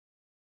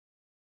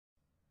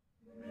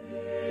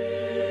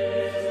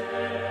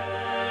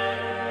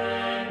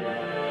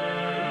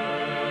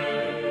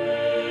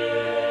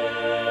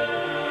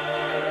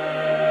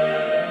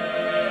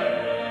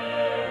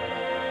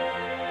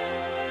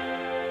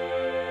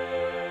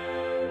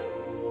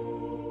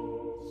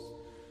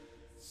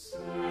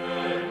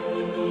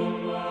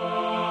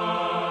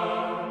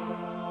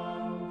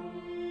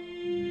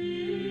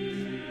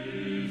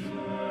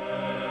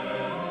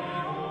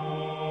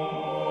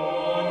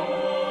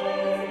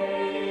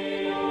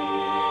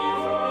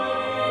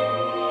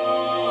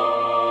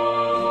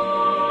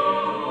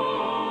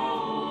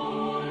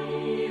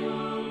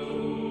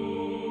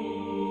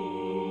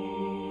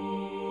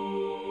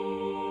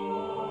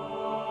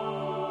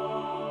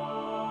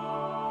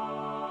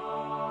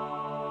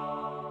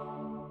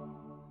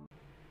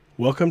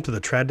Welcome to the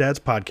Trad Dads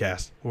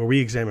podcast, where we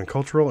examine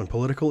cultural and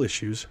political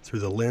issues through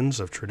the lens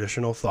of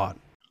traditional thought.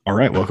 All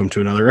right, welcome to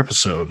another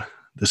episode.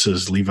 This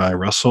is Levi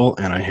Russell,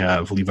 and I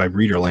have Levi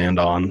Breederland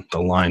on the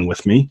line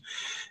with me.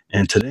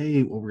 And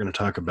today, what we're going to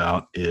talk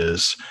about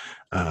is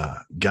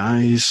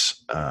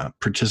guys'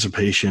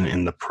 participation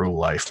in the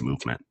pro-life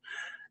movement.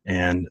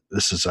 And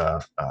this is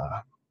an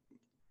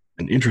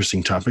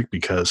interesting topic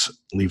because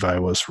Levi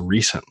was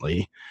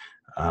recently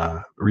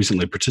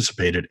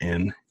participated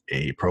in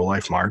a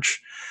pro-life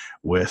march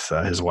with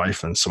his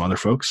wife and some other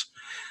folks.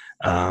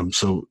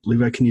 So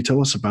Levi, can you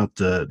tell us about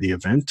the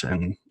event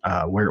and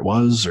where it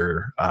was,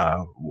 or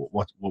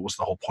what was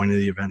the whole point of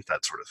the event,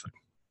 that sort of thing?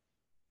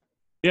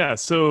 Yeah,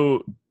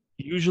 so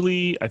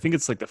usually I think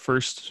it's like the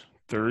first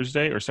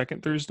Thursday or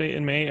second Thursday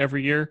in May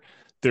every year.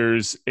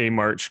 There's a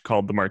march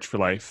called the March for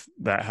Life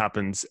that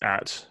happens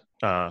at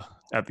the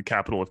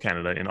capital of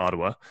Canada in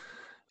Ottawa.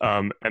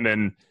 And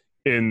then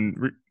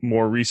in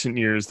more recent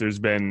years, there's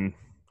been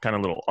kind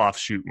of little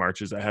offshoot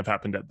marches that have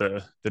happened at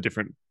the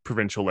different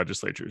provincial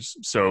legislatures.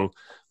 So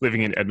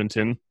living in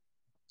Edmonton,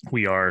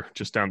 we are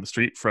just down the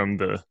street from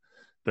the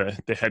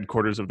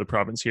headquarters of the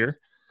province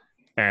here.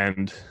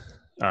 And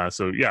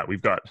so yeah,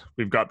 we've got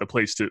the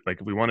place to,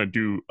 like, if we want to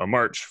do a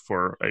march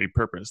for a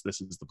purpose,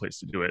 this is the place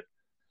to do it.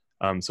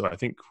 So I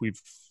think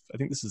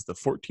this is the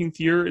 14th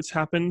year it's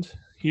happened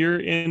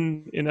here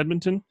in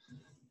Edmonton.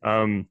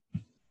 And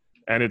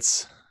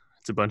it's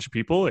a bunch of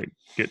people that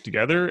get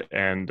together,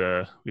 and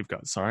we've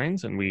got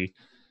signs, and we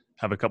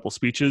have a couple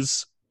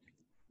speeches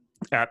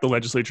at the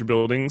legislature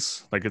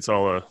buildings. Like, it's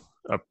all a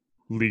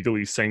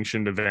legally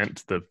sanctioned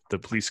event. The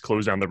police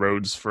close down the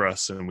roads for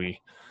us, and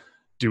we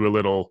do a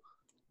little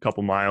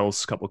couple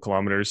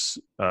kilometers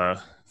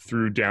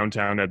through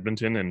downtown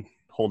Edmonton and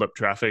hold up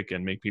traffic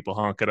and make people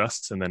honk at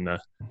us, and then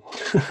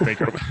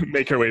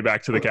make our way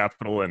back to the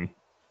capital. And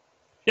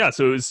yeah,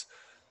 so it was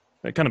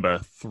kind of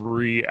a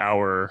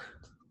 3-hour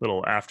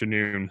little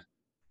afternoon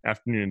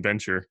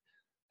adventure.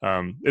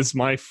 It's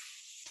my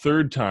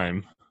third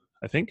time,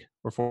 I think,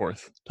 or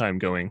fourth time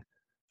going,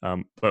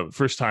 but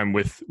first time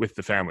with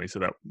the family,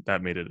 so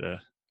that made it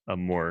a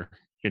more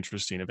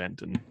interesting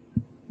event. And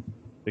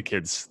the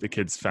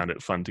kids found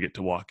it fun to get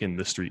to walk in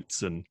the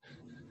streets and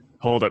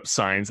hold up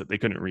signs that they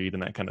couldn't read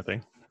and that kind of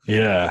thing.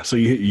 Yeah, so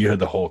you had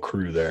the whole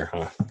crew there,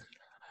 huh?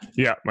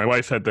 Yeah, my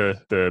wife had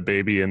the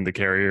baby in the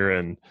carrier,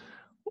 and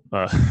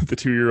the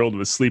 2-year-old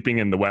was sleeping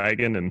in the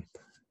wagon, and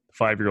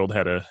 5-year-old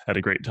had a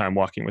great time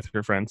walking with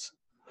her friends.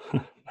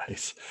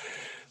 Nice.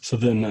 So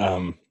then,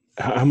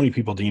 how many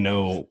people do you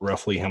know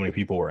roughly? How many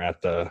people were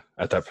at that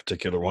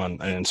particular one?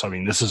 And so, I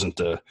mean, this isn't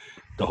the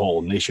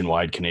whole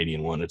nationwide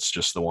Canadian one; it's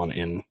just the one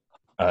in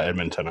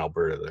Edmonton,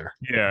 Alberta. There.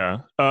 Yeah,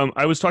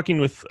 I was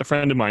talking with a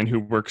friend of mine who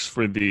works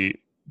for the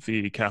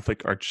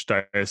Catholic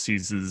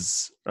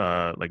Archdiocese's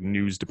like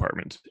news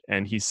department,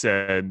 and he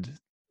said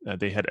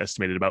they had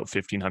estimated about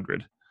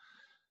 1,500,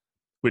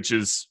 which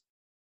is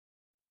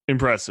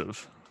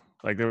impressive.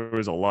 Like, there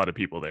was a lot of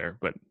people there,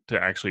 but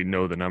to actually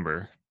know the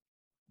number.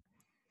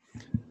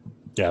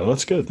 Yeah,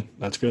 that's good.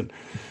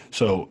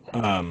 So,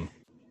 were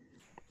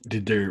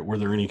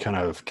there any kind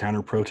of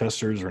counter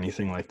protesters or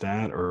anything like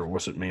that, or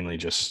was it mainly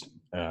just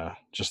the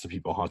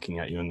people honking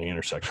at you in the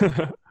intersection?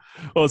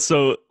 Well,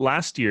 so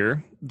last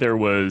year there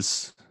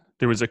was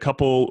a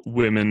couple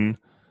women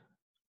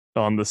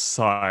on the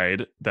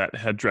side that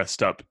had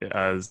dressed up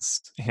as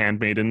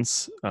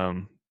handmaidens,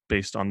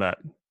 based on that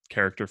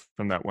character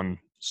from that one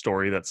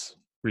story that's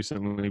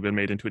recently been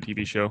made into a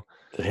TV show,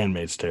 The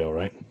Handmaid's Tale,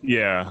 right?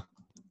 Yeah.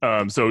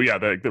 So yeah,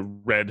 the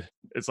red,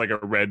 it's like a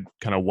red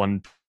kind of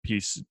one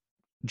piece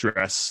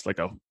dress, like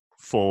a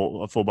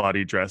full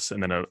body dress,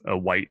 and then a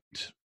white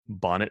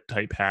bonnet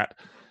type hat.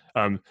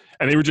 And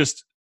they were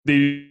just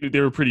they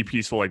were pretty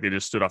peaceful. Like, they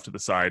just stood off to the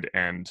side,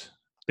 and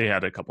they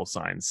had a couple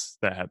signs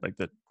that had like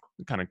the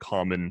kind of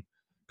common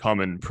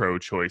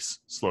pro-choice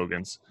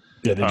slogans.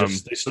 Yeah,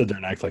 they stood there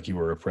and act like you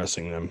were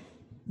oppressing them.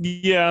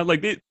 Yeah,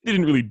 like they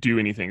didn't really do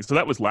anything. So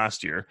that was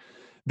last year.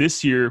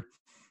 This year,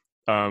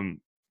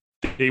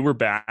 they were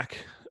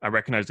back. I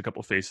recognized a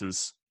couple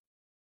faces.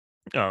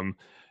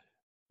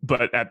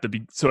 But at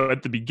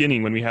the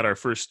beginning, when we had our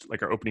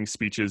opening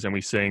speeches and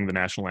we sang the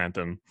national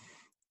anthem,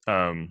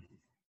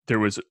 there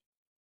was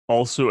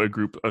also a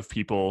group of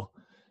people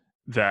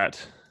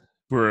that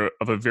were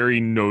of a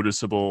very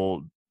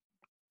noticeable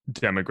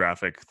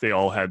demographic. They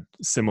all had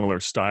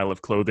similar style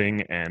of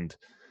clothing, and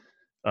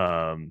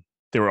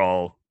they were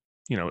all,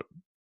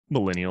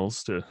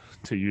 millennials,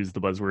 to use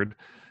the buzzword.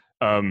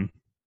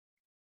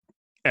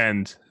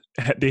 And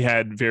they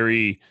had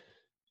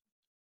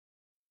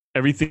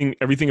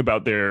everything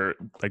about their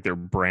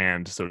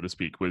brand, so to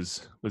speak,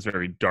 was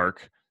very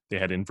dark. They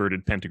had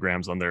inverted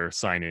pentagrams on their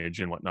signage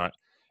and whatnot.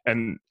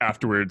 And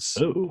afterwards,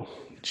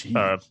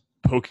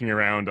 poking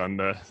around on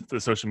the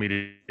social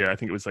media, I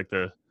think it was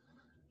a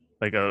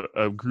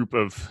group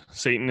of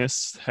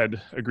Satanists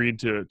had agreed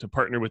to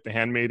partner with the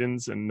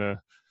handmaidens and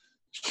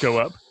show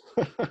up.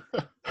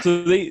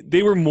 So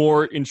they were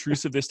more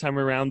intrusive this time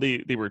around.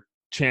 They were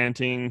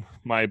chanting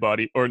 "my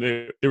body," or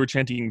they were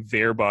chanting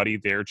 "their body,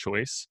 their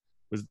choice"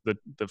 was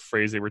the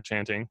phrase they were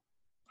chanting.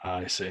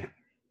 I see.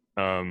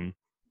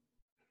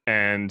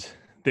 And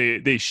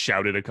they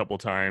shouted a couple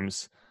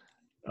times,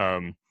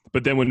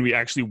 but then when we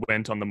actually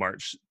went on the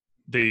march,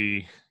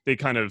 they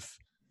kind of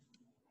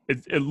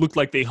it looked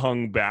like they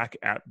hung back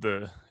at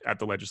the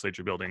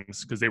legislature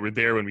buildings, because they were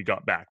there when we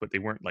got back, but they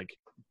weren't like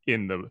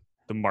in the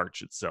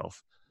march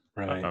itself.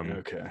 Right.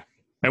 Okay.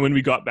 And when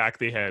we got back,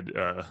 they had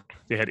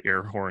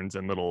air horns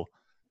and little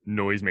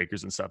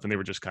noisemakers and stuff, and they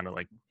were just kind of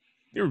like,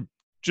 they were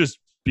just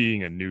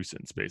being a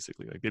nuisance,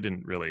 basically. Like they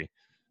didn't really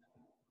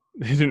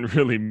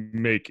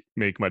make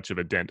much of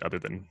a dent other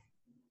than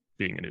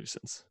being a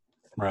nuisance.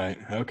 Right.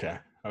 Okay.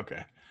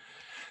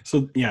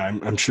 So yeah,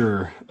 I'm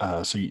sure.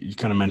 So you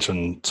kind of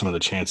mentioned some of the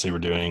chants they were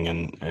doing,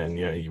 and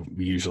yeah,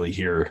 we usually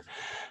hear,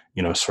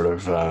 sort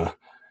of,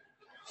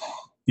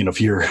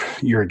 if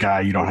you're a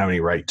guy, you don't have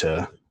any right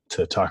to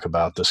talk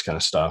about this kind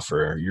of stuff,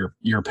 or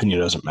your opinion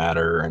doesn't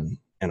matter,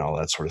 and all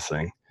that sort of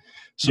thing.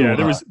 So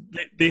yeah,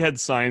 they had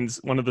signs.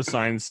 One of the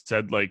signs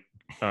said like,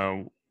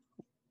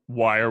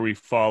 "Why are we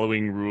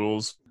following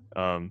rules?"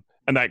 And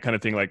that kind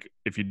of thing. Like,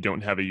 if you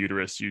don't have a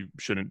uterus, you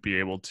shouldn't be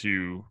able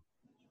to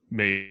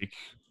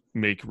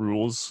make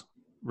rules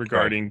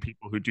regarding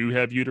people who do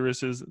have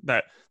uteruses.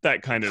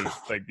 That kind of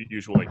like the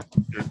usual, like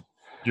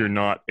you're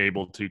not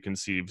able to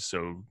conceive,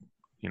 so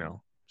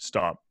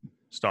stop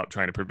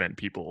trying to prevent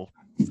people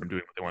from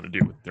doing what they want to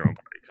do with their own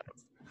body. Kind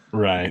of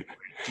right.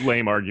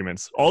 Lame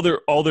arguments. All their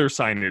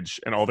signage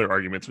and all their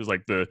arguments was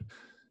like the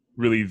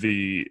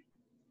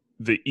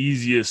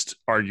easiest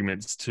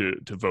arguments to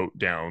vote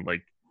down.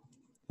 Like,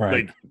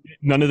 right. Like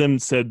none of them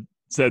said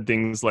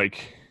things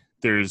like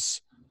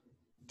there's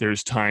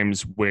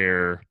times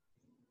where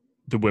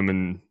the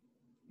women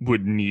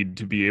would need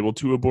to be able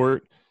to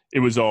abort. It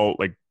was all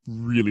like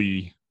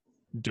really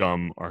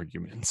dumb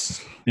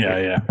arguments.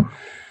 Yeah.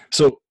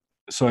 So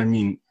I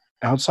mean,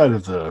 outside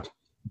of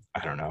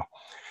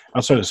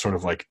sort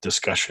of like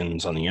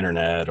discussions on the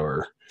internet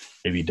or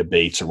maybe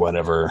debates or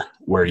whatever,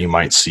 where you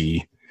might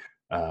see,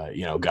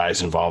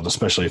 guys involved,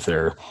 especially if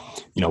they're,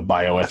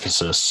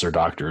 bioethicists or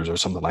doctors or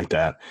something like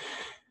that.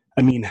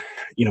 I mean,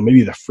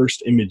 maybe the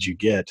first image you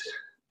get,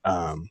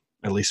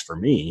 at least for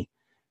me,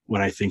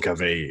 when I think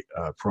of a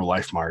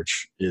pro-life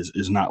march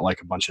is not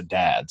like a bunch of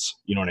dads.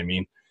 You know what I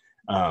mean?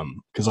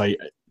 Because I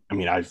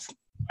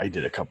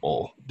did a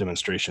couple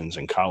demonstrations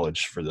in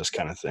college for this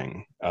kind of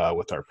thing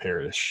with our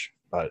parish,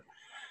 but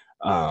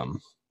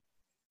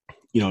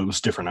it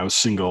was different. I was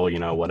single,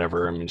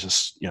 whatever. I mean,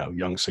 just,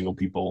 young single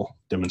people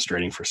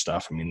demonstrating for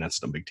stuff. I mean,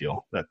 that's no big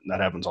deal. That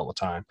happens all the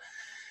time.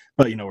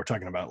 But, we're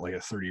talking about like a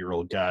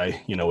 30-year-old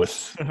guy,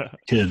 with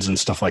kids and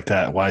stuff like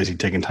that. Why is he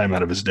taking time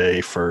out of his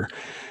day for,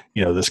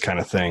 this kind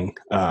of thing?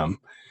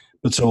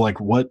 But so like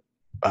what,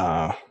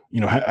 how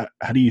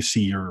do you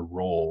see your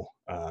role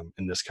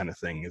in this kind of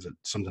thing? Is it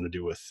something to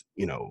do with,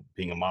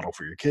 being a model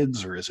for your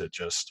kids, or is it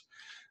just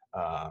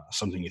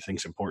something you think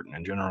is important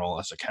in general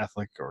as a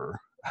Catholic, or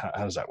how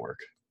does that work?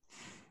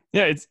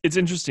 Yeah, it's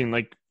interesting.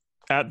 Like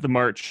at the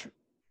march,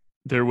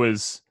 there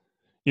was,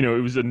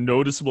 it was a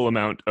noticeable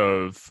amount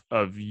of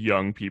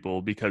young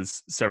people,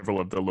 because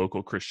several of the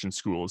local Christian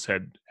schools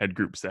had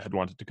groups that had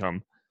wanted to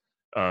come,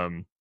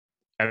 and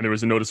there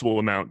was a noticeable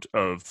amount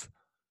of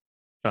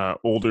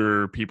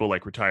older people,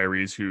 like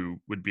retirees, who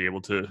would be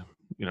able to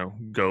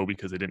go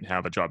because they didn't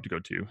have a job to go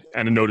to,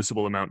 and a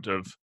noticeable amount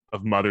of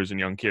mothers and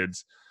young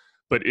kids.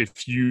 But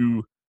if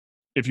you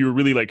were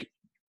really like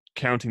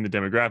counting the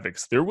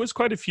demographics, there was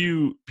quite a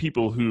few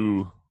people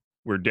who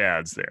were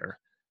dads there.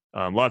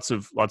 Lots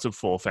of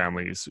full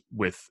families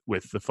with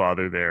the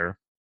father there,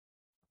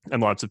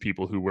 and lots of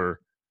people who were,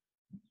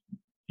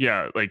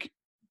 like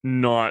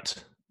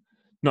not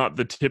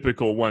the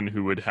typical one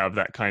who would have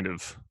that kind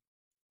of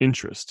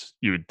interest,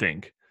 you would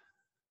think.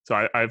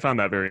 So I found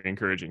that very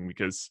encouraging,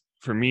 because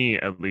for me,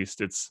 at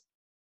least, it's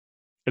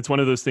one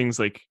of those things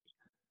like,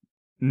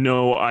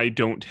 no, I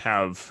don't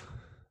have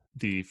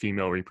the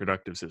female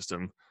reproductive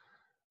system,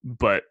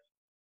 but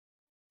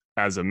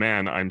as a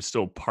man, I'm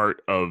still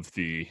part of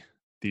the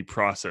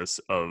process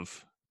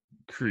of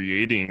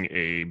creating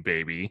a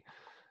baby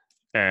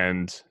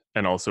and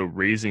also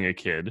raising a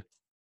kid.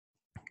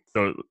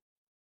 So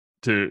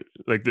to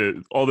like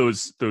all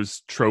those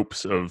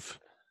tropes of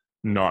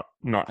not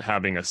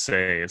having a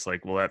say, it's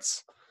like, well,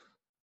 that's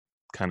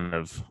kind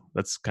of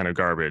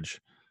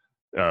garbage.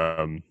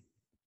 And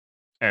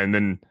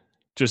then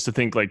just to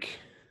think like,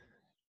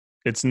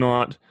 it's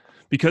not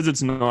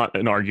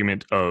an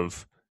argument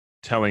of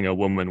telling a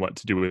woman what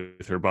to do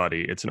with her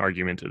body. It's an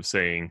argument of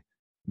saying,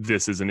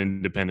 this is an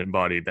independent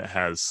body that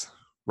has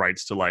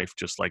rights to life,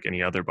 just like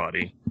any other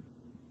body.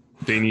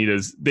 They need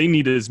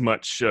as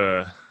much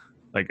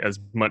as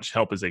much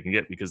help as they can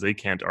get, because they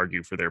can't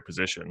argue for their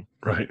position.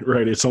 Right.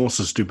 It's almost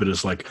as stupid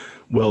as like,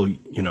 well,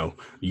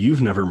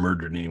 you've never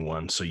murdered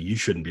anyone, so you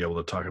shouldn't be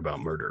able to talk about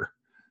murder.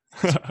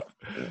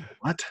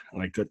 What?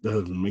 Like, that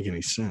doesn't make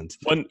any sense.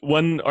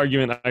 One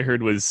argument I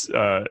heard was,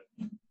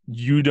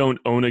 you don't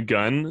own a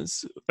gun.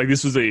 Like,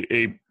 this was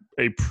a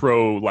a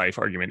pro-life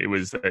argument. It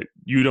was that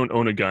you don't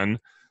own a gun,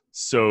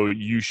 so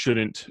you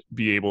shouldn't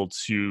be able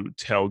to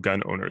tell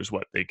gun owners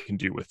what they can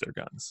do with their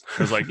guns.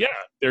 I was like, yeah,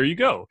 there you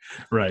go.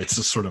 Right. It's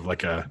just sort of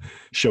like a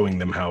showing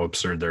them how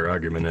absurd their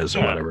argument is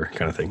or whatever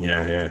kind of thing.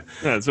 Yeah.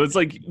 So it's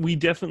like we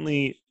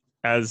definitely,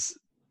 as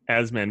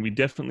men, we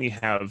definitely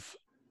have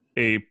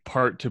a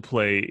part to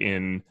play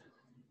in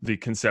the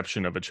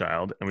conception of a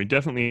child, and we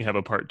definitely have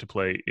a part to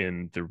play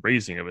in the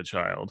raising of a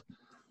child.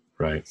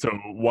 Right. So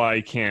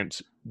why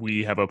can't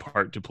we have a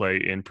part to play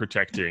in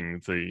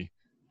protecting the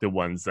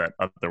ones that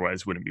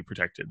otherwise wouldn't be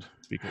protected,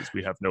 because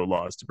we have no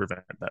laws to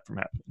prevent that from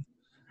happening?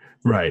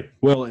 Right.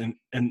 Well, and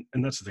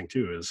that's the thing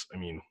too, is, I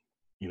mean,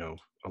 you know,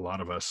 a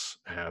lot of us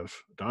have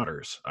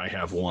daughters. I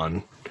have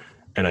one,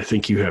 and I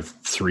think you have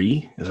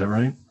 3. Is that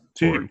right?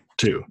 2. Or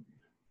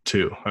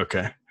 2.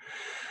 Okay.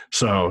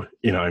 So,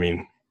 you know, I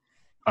mean,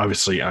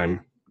 obviously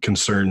I'm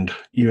concerned,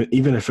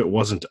 even if it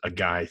wasn't a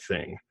guy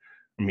thing.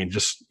 I mean,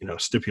 just, you know,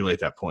 stipulate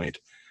that point.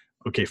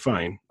 Okay,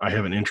 fine. I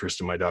have an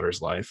interest in my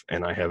daughter's life,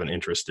 and I have an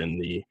interest in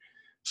the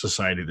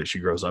society that she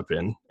grows up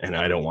in. And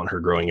I don't want her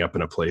growing up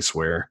in a place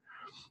where,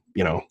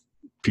 you know,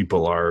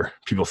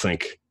 people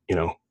think, you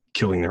know,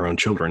 killing their own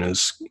children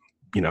is,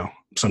 you know,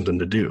 something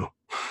to do.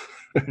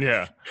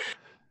 Yeah.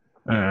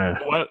 A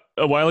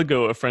while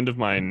ago, a friend of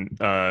mine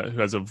who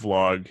has a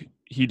vlog,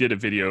 he did a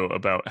video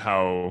about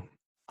how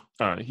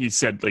he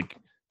said, like,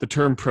 the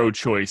term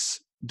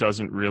pro-choice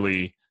doesn't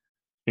really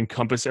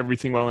encompass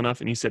everything well enough.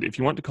 And he said, if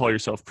you want to call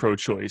yourself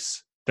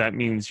pro-choice, that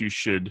means you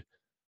should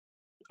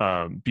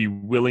be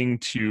willing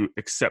to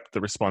accept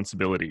the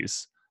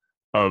responsibilities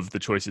of the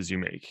choices you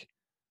make.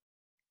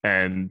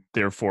 And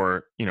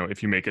therefore, you know,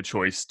 if you make a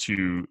choice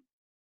to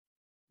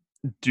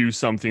do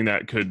something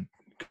that could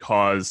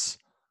cause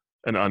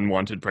an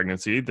unwanted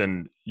pregnancy,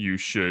 then you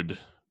should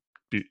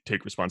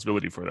take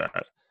responsibility for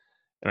that.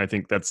 And I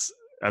think that's,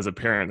 as a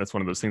parent, that's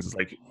one of those things, is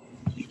like,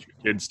 teach your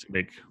kids to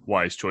make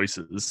wise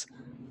choices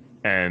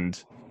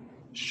and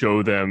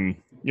show them,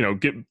 you know,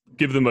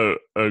 give them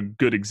a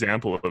good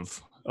example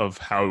of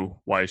how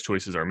wise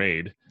choices are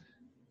made,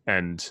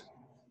 and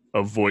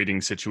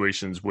avoiding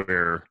situations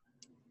where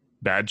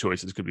bad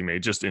choices could be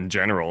made just in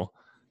general.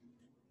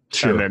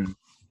 Sure. And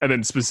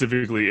then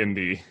specifically in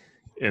the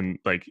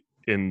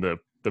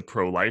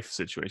pro-life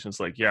situations,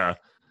 like, yeah,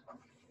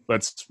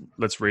 let's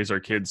raise our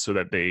kids so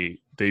that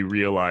they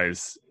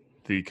realize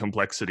the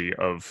complexity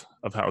of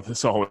how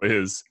this all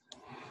is,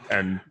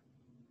 and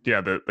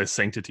the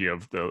sanctity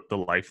of the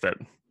life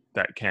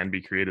that can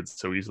be created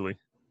so easily.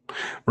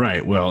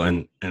 Right. Well,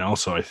 and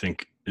also I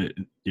think,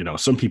 you know,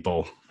 some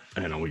people,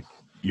 you know,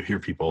 you hear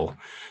people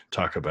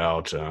talk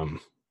about, you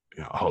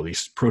know, oh,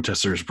 these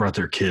protesters brought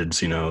their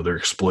kids, you know, they're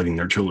exploiting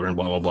their children,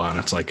 blah, blah, blah. And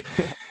it's like,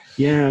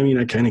 yeah, I mean,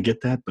 I kind of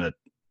get that, but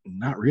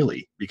not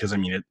really, because I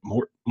mean, it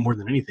more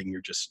than anything,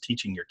 you're just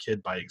teaching your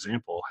kid by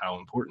example how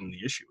important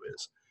the issue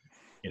is.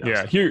 You know,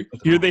 yeah. So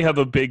here they have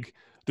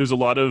there's a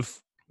lot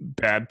of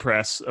bad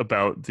press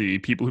about the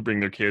people who bring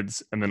their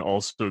kids, and then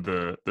also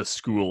the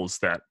schools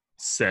that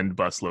send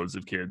busloads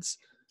of kids,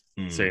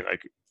 saying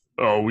like,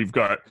 oh, we've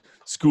got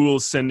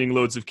schools sending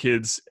loads of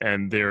kids,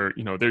 and they're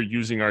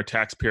using our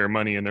taxpayer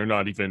money, and they're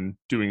not even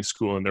doing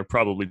school, and they're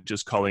probably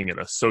just calling it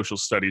a social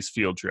studies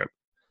field trip.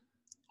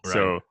 Right.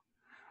 So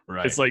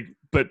right. it's like,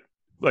 but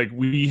like,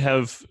 we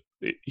have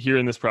here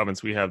in this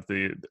province, we have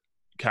the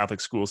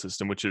Catholic school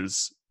system, which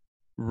is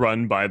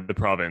run by the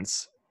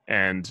province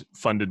and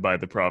funded by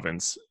the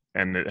province,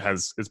 and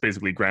it's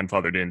basically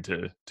grandfathered in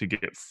to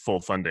get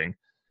full funding.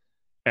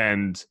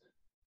 And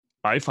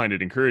I find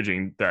it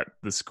encouraging that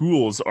the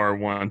schools are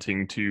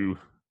wanting to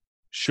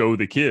show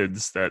the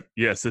kids that,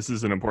 yes, this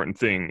is an important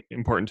thing,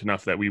 important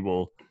enough that we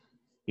will,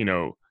 you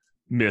know,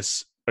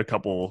 miss a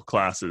couple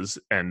classes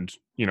and,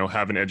 you know,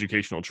 have an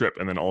educational trip,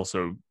 and then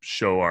also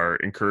show our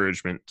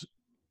encouragement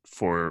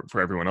for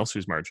everyone else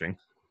who's marching.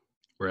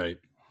 Right.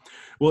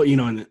 Well, you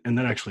know, and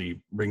that actually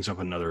brings up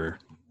another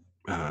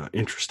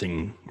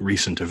interesting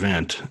recent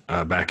event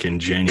back in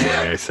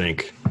January, I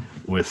think,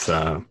 with,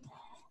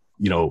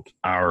 you know,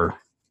 our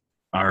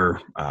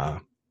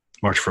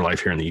March for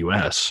Life here in the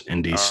U.S.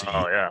 in D.C.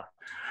 Oh,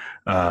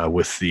 yeah.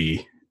 With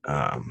the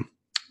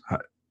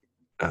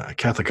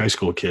Catholic high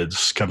school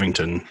kids,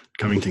 Covington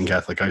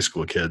Catholic high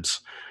school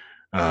kids,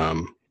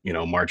 you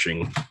know,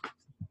 marching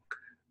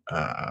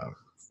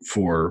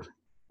for,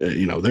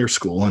 you know, their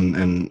school,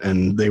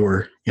 and they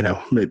were, you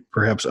know,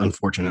 perhaps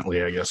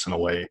unfortunately, I guess, in a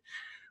way,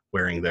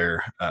 wearing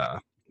their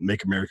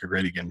Make America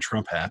Great Again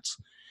Trump hats.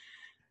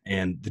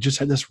 And they just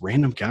had this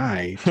random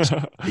guy just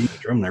beat the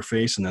drum in their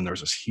face, and then there was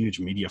this huge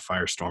media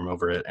firestorm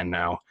over it. And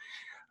now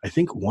I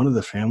think one of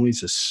the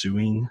families is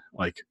suing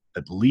like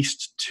at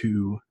least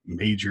 2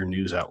 major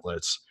news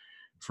outlets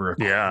for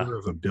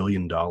 $250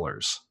 million.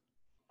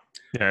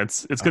 Yeah,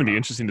 it's going to be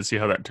interesting to see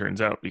how that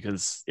turns out,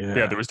 because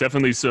there was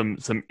definitely some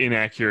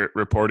inaccurate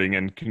reporting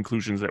and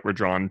conclusions that were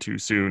drawn too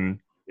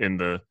soon in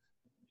the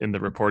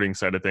reporting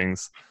side of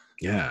things.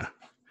 Yeah.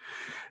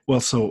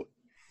 Well, so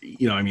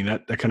I mean,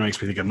 that kind of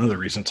makes me think of another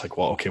reason. It's like,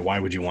 well, okay, why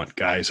would you want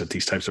guys at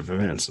these types of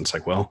events? And it's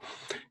like, well,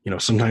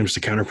 sometimes the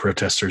counter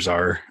protesters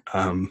are,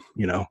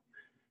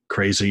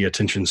 crazy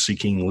attention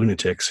seeking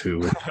lunatics who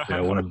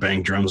want to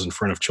bang drums in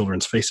front of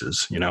children's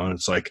faces, and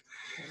it's like,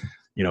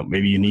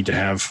 maybe you need to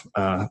have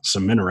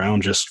some men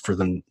around just for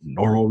the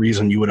normal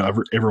reason you would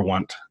ever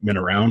want men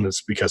around.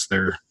 It's because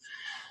they're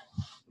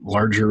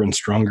larger and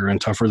stronger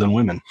and tougher than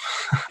women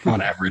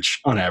on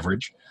average,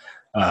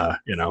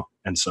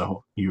 and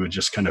so you would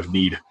just kind of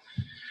need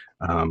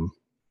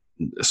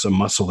some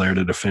muscle there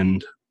to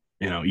defend,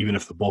 even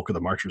if the bulk of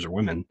the marchers are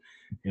women,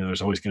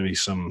 there's always going to be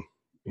some,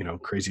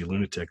 crazy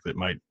lunatic that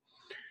might,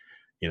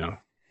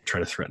 try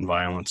to threaten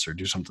violence or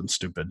do something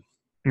stupid.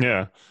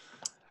 Yeah.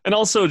 And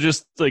also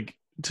just like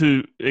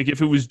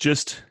if it was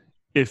just,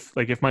 if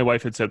my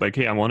wife had said like,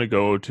 hey, I want to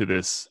go to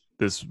this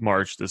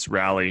march, this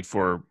rally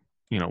for,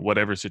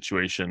 whatever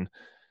situation.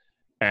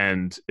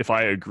 And if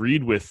I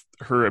agreed with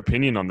her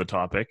opinion on the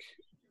topic,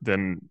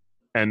 then,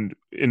 and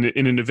in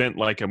an event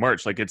like a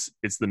march, like it's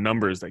the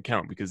numbers that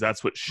count, because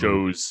that's what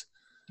shows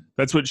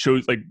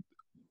like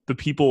the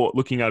people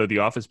looking out of the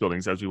office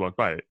buildings as we walk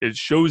by. It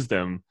shows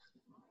them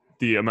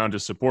the amount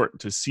of support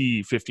to see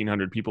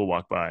 1,500 people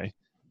walk by.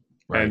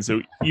 Right. And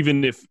so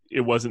even if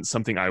it wasn't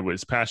something I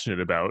was passionate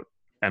about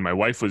and my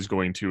wife was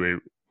going to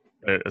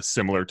a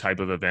similar type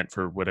of event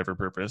for whatever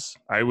purpose,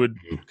 I would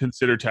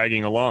consider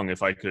tagging along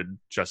if I could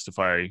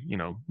justify,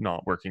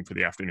 not working for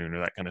the afternoon or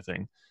that kind of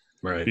thing.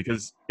 Right.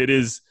 Because it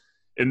is,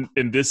 in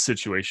this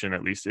situation,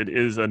 at least, it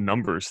is a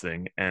numbers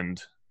thing,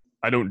 and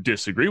I don't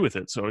disagree with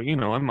it. So,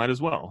 I might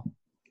as well.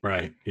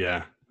 Right.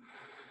 Yeah.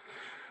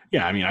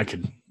 Yeah. I mean, I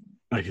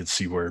could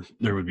see where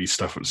there would be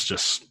stuff that's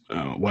just,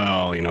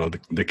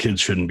 the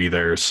kids shouldn't be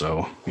there.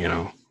 So,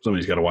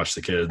 somebody's got to watch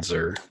the kids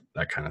or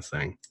that kind of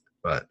thing.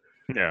 But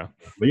yeah,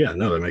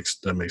 no,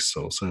 that makes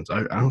total sense.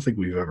 I don't think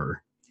we've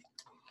ever,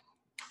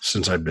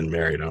 since I've been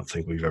married, I don't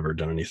think we've ever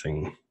done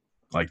anything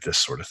like this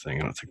sort of thing.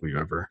 I don't think we've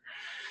ever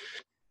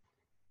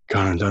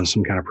gone and done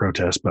some kind of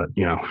protest, but,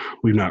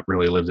 we've not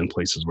really lived in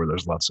places where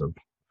there's lots of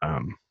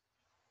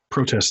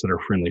protests that are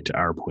friendly to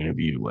our point of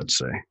view, let's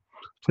say.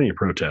 Plenty of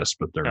protests,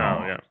 but they're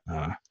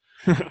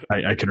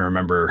I can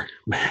remember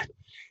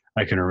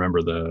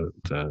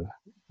the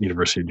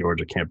University of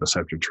Georgia campus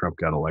after Trump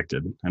got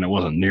elected, and it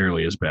wasn't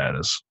nearly as bad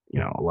as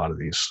a lot of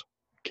these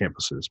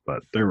campuses,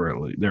 but there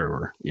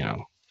were a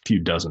few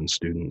dozen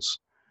students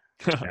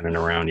standing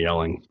around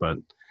yelling. But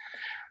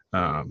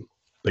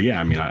yeah,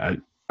 I mean,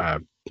 I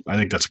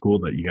think that's cool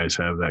that you guys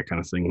have that kind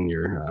of thing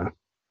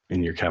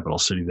in your capital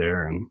city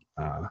there,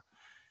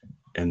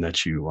 and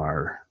that you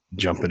are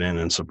jumping in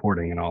and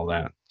supporting and all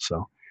that.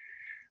 So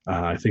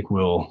I think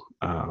we'll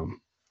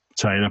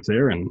tie it up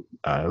there. And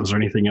was there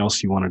anything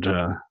else you wanted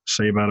to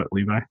say about it,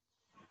 Levi?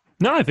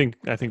 No, I think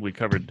we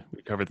covered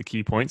the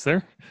key points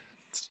there.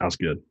 Sounds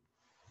good.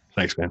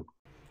 Thanks, man.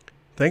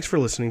 Thanks for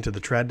listening to the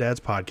Trad Dads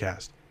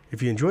podcast.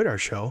 If you enjoyed our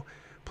show,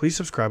 please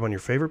subscribe on your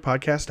favorite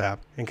podcast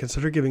app and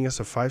consider giving us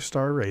a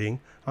 5-star rating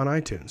on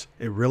iTunes.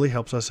 It really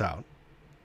helps us out.